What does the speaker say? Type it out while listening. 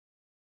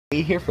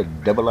Here for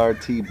Double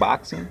RT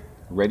Boxing,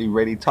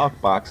 ready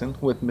talk boxing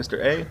with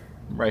Mr. A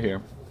right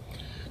here.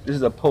 This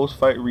is a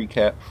post-fight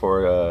recap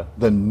for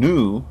the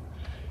new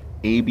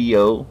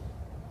ABO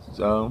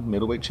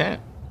middleweight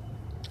champ,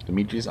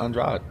 Demetris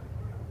Andrade.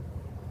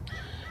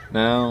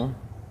 Now,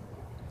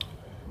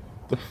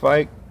 the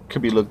fight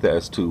could be looked at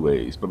as two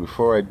ways, but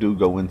before I do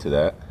go into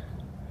that,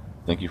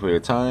 thank you for your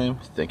time.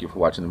 Thank you for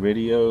watching the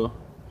video.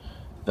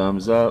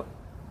 Thumbs up,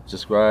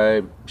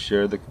 subscribe,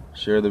 share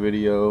the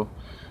video.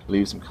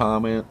 Leave some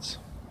comments,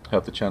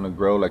 help the channel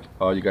grow like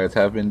all you guys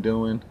have been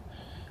doing.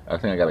 I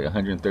think I got like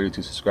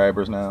 132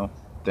 subscribers now.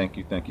 Thank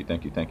you,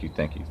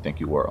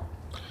 world.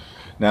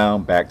 Now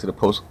back to the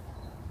post.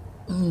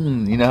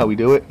 You know how we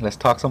do it. Let's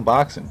talk some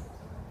boxing.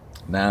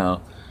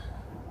 Now,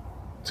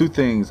 two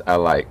things I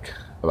like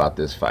about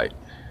this fight.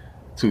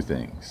 Two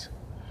things.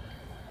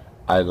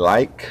 I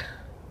like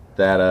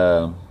that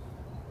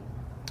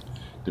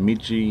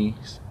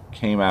Demetris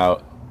came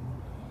out.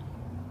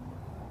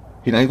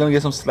 He's gonna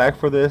get some slack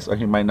for this, or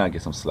he might not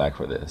get some slack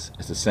for this.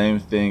 It's the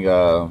same thing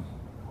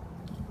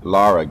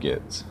Lara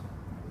gets.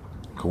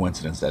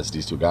 Coincidence, that's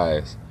these two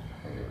guys.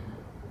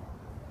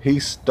 He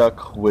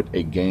stuck with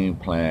a game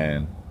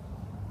plan,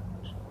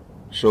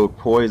 showed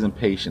poise and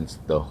patience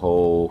the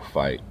whole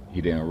fight.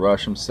 He didn't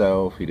rush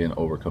himself, he didn't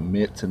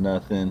overcommit to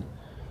nothing.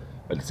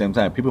 But at the same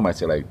time, people might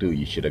say like, dude,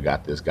 you should have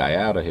got this guy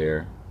out of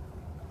here.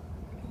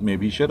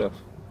 Maybe he should have.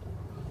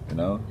 You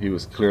know, he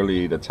was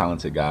clearly the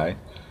talented guy.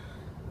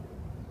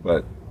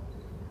 But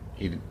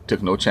he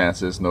took no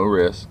chances, no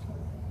risk.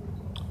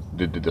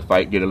 Did the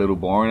fight get a little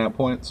boring at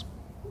points?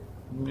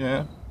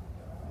 Yeah.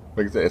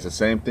 Like I said, it's the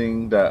same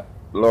thing that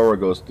Laura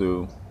goes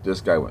through,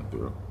 this guy went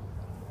through.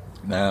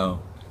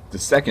 Now, the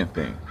second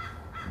thing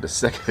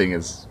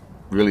is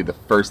really the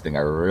first thing I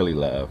really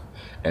love.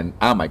 And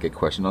I might get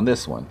questioned on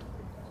this one.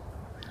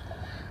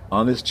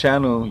 On this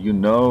channel, you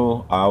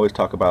know, I always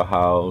talk about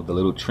how the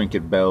little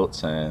trinket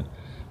belts and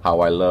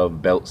how I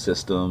love belt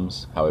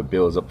systems, how it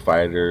builds up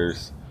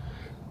fighters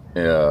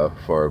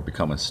for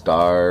becoming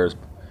stars.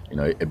 You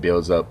know, it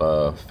builds up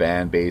a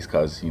fan base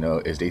because, you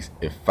know,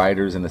 if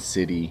fighters in the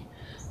city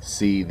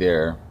see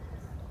their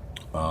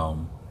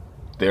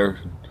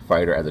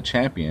fighter as a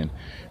champion,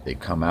 they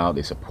come out,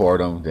 they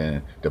support him.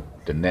 Then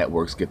the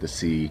networks get to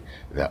see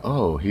that,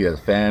 oh, he has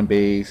a fan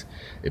base.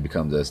 It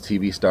becomes a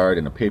TV star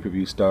and a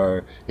pay-per-view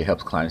star. It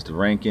helps climbs the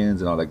rankings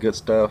and all that good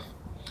stuff.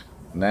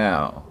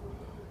 Now,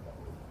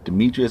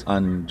 Demetris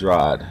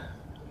Andrade,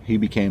 he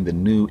became the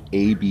new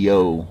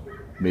ABO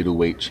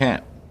middleweight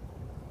champ.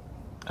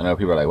 I know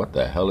people are like, what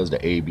the hell is the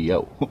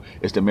ABO?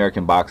 It's the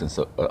American Boxing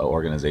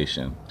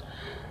Organization.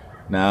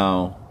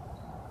 Now,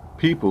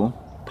 people,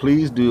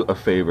 please do a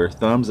favor,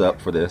 thumbs up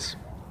for this.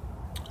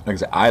 Like I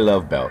said, I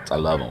love belts. I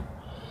love them.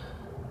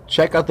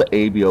 Check out the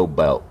ABO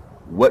belt.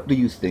 What do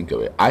you think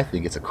of it? I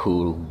think it's a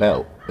cool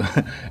belt.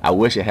 I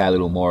wish it had a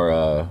little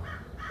more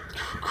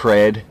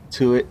cred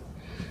to it.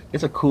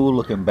 It's a cool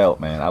looking belt,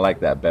 man. I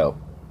like that belt.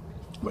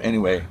 But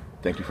anyway,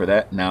 thank you for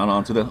that. Now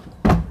on to the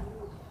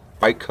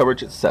fight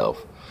coverage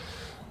itself.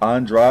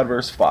 Andrade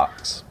versus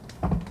Fox.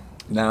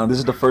 Now, this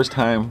is the first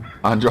time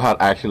Andrade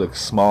actually looks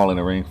small in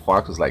the ring.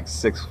 Fox was like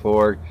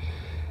 6'4".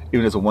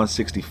 Even as a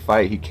 160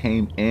 fight, he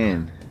came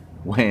in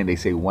when they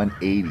say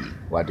 180,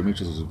 while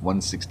Demetris was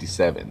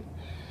 167.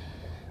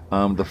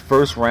 The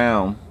first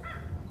round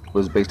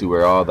was basically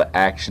where all the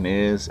action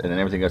is, and then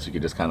everything else you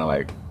could just kind of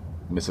like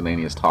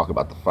miscellaneous talk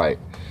about the fight.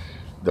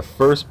 The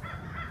first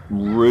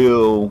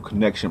real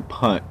connection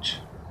punch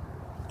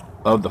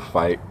of the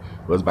fight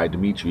was by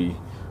Demetris.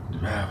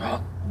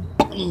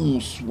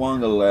 Boom,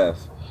 swung a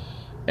left,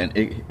 and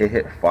it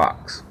hit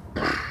Fox,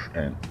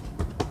 and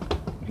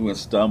he went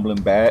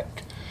stumbling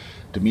back.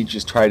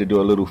 Demetris tried to do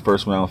a little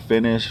first round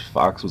finish.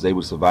 Fox was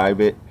able to survive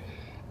it,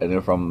 and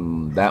then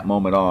from that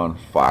moment on,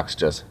 Fox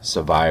just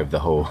survived the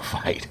whole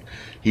fight.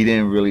 He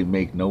didn't really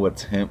make no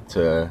attempt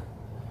to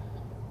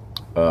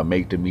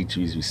make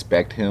Demetris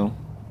respect him.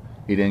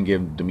 He didn't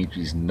give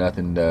Demetris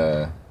nothing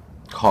to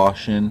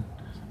caution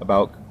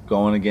about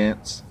going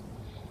against.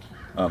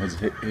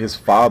 His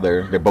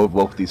father,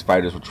 both these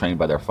fighters were trained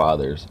by their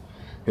fathers.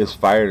 His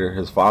father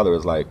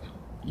was like,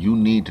 you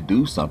need to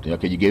do something.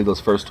 Okay, you gave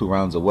those first 2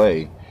 rounds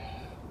away.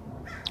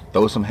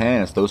 Throw some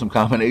hands, throw some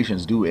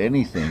combinations, do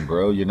anything,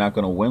 bro. You're not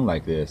gonna win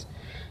like this.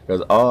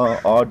 Because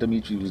all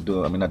Demetris was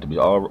doing, I mean not Demetris,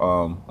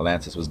 all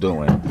Alantis was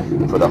doing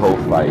for the whole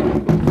fight.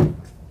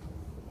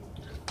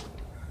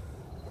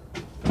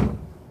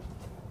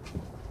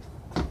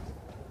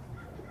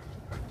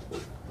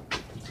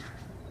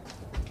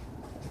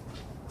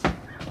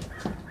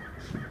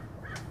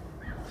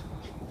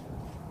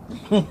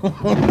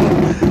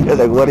 It's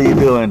like, what are you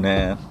doing,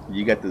 man?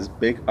 You got this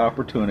big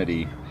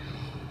opportunity.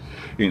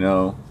 You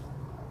know,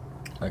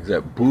 like I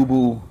said, Boo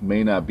Boo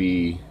may not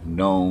be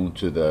known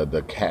to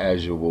the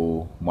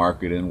casual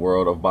marketing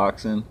world of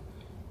boxing,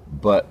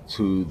 but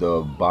to the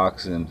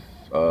boxing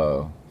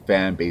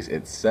fan base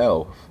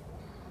itself,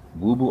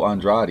 Boo Boo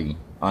Andrade,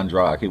 I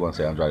keep wanting to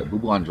say Andrade, Boo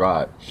Boo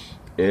Andrade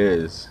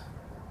is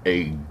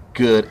a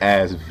good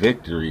ass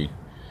victory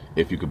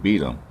if you could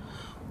beat him.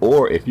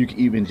 or if you can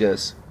even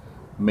just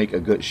make a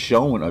good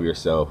showing of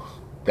yourself,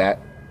 that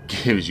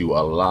gives you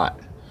a lot.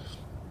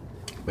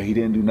 But he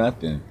didn't do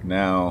nothing.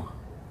 Now,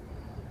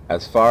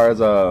 as far as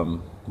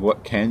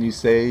what can you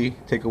say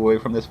take away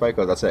from this fight?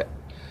 Because I said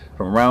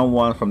from round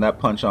one, from that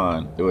punch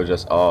on, it was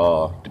just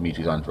all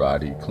Demetris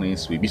Andrade, clean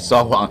sweep.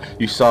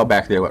 You saw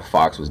back there what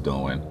Fox was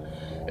doing.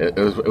 It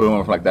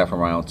went like that from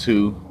round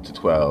 2 to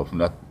 12,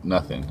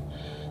 nothing.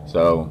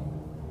 So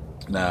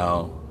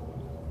now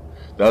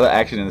the other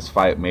action in this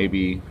fight,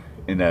 maybe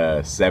in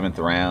the 7th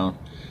round,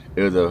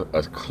 it was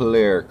a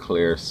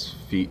clear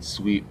feet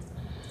sweep.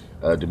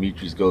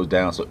 Demetris goes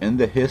down. So in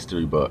the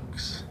history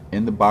books,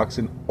 in the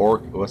boxing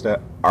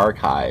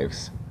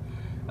archives,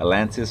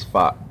 Atlantis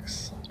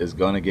Fox is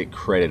gonna get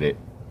credited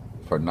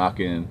for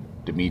knocking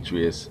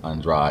Demetris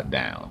Andrade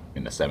down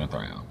in the 7th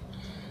round.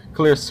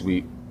 Clear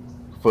sweep,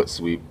 foot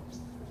sweep.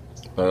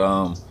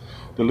 But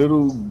the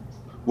little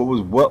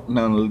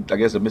now I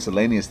guess the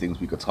miscellaneous things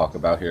we could talk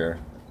about here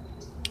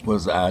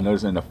was I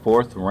noticed in the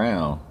 4th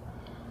round,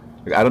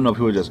 like, I don't know if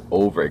he was just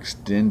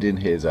overextending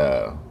his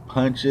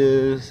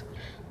punches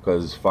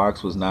because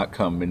Fox was not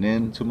coming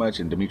in too much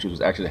and Demetris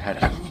was actually had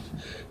to,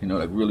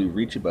 like really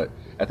reach it. But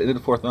at the end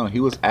of the 4th round, he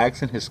was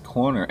asking his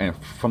corner, and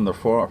from the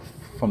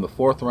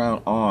 4th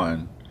round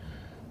on,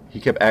 he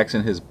kept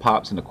asking his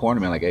pops in the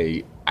corner, man, like,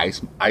 hey,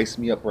 ice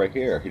me up right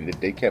here.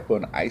 They kept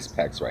putting ice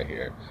packs right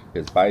here,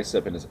 his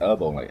bicep and his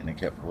elbow, like, and they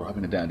kept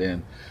rubbing it down.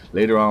 Then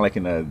later on, like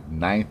in the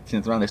 9th,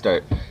 10th round, they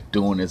start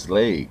doing his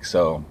leg.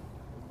 So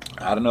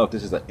I don't know if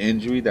this is an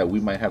injury that we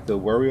might have to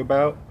worry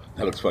about.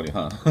 That looks funny,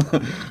 huh?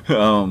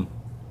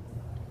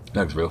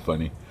 That's real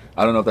funny.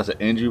 I don't know if that's an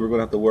injury we're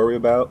gonna have to worry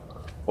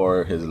about,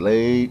 or his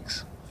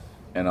legs.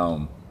 And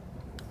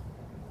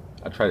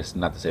I try to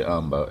not to say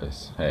but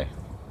it's, hey,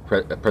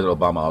 President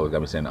Obama always got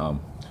me saying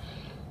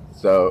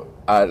So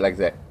I like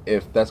that.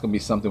 If that's gonna be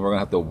something we're gonna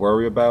have to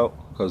worry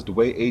about, because the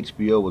way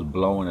HBO was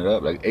blowing it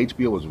up, like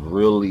HBO was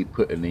really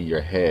putting in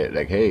your head,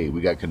 like, hey,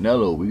 we got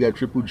Canelo, we got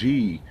Triple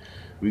G,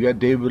 we got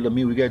David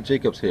Lemieux, we got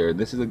Jacobs here.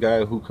 This is a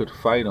guy who could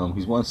fight him.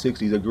 He's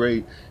 160. He's a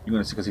great. You're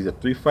gonna see, because he's a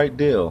 3-fight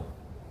deal.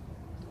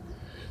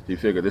 So you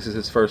figure this is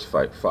his first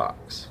fight,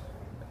 Fox.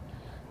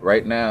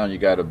 Right now you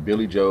got a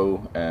Billy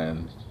Joe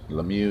and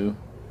Lemieux.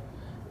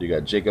 You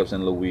got Jacobs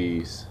and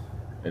Luis,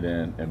 and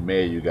then in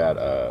May you got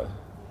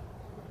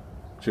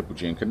Triple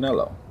G and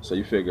Canelo. So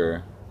you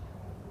figure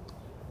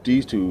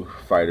these two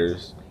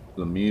fighters,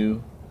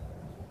 Lemieux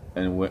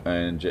and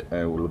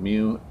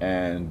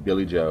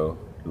Billy Joe,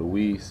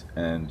 Luis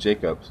and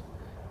Jacobs,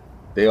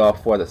 they all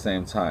fought at the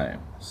same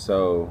time.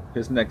 So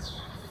his next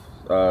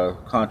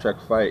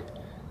contract fight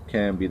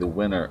can be the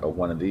winner of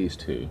one of these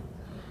two.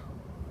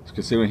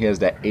 Considering he has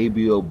that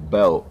ABO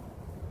belt,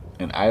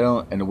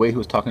 and the way he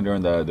was talking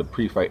during the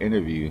pre-fight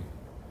interview,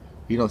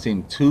 he don't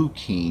seem too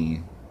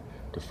keen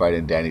to fight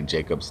in Danny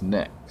Jacobs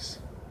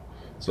next.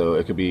 So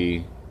it could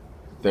be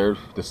the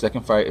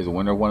second fight is a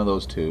winner of one of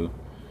those two.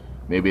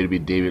 Maybe it'd be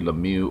David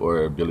Lemieux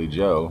or Billy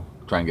Joe,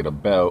 try and get a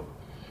belt,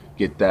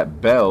 get that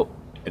belt,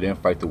 and then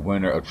fight the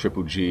winner of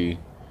Triple G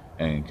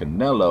and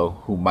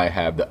Canelo, who might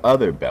have the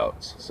other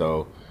belts.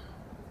 So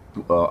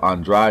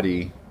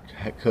Andrade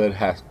could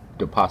have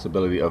the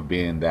possibility of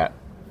being that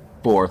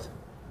 4th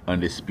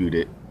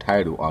undisputed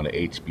title on the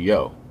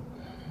HBO.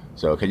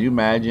 So can you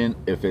imagine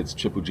if it's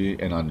Triple G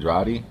and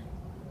Andrade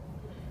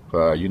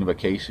for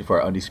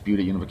an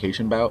undisputed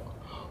unification bout?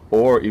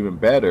 Or even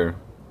better,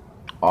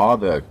 all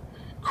the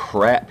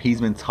crap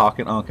he's been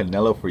talking on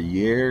Canelo for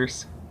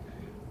years.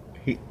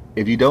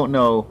 If you don't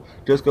know,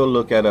 just go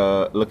look it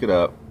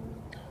up.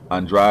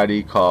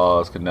 Andrade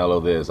calls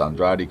Canelo this.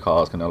 Andrade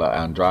calls Canelo.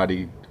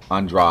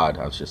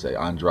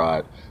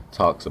 Andrade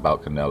talks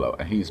about Canelo,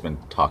 and he's been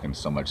talking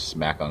so much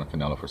smack on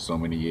Canelo for so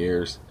many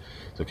years.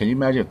 So can you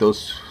imagine if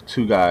those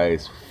two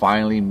guys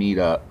finally meet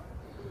up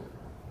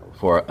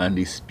for an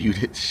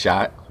undisputed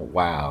shot?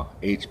 Wow,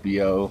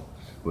 HBO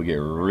will get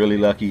really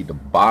lucky. The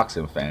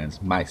boxing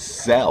fans,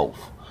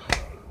 myself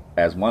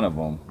as one of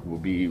them, will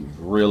be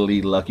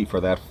really lucky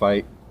for that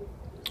fight.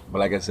 But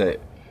like I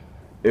said,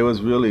 it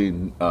was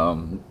really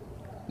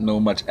no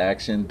much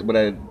action. But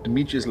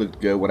Demetris looked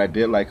good. What I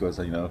did like was,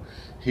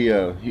 he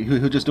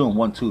was just doing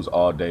 1-2s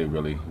all day,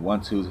 really.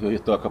 1-2s. He'll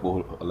throw a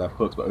couple left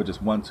hooks, but it was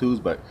just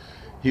 1-2s. But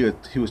he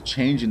was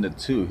changing the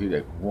two. He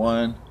like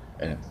 1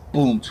 and then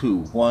boom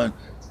 2, 1,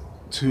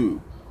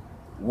 2,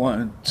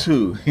 1,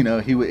 2.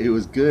 It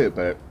was good,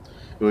 but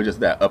it was just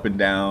that up and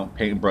down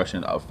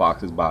paintbrushing of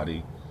Fox's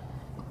body.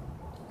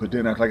 But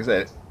then, like I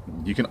said,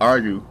 you can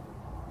argue,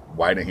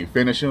 why didn't he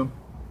finish him?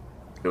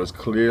 It was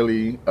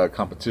clearly a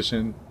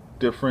competition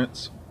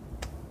difference.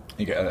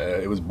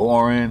 It was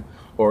boring,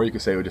 or you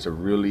could say it was just a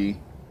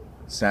really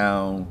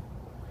soundproof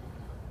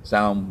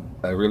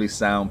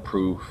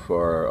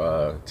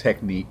or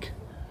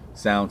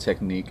sound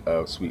technique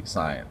of Sweet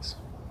Science.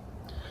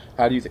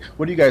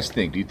 What do you guys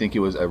think? Do you think it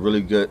was a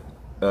really good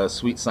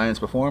Sweet Science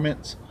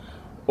performance,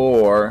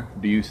 or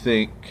do you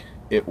think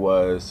it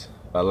was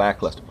a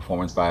lackluster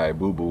performance by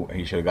Boo Boo and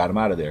he should have got him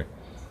out of there?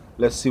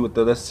 Let's see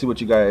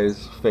what you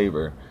guys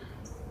favor.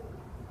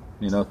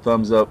 You know,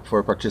 thumbs up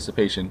for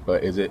participation,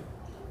 but is it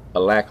a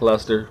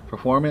lackluster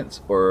performance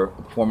or a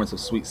performance of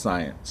sweet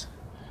science?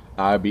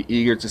 I'd be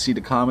eager to see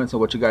the comments on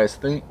what you guys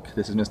think.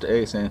 This is Mr.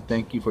 A saying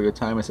thank you for your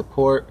time and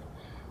support.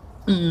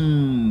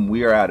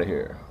 We are out of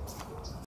here.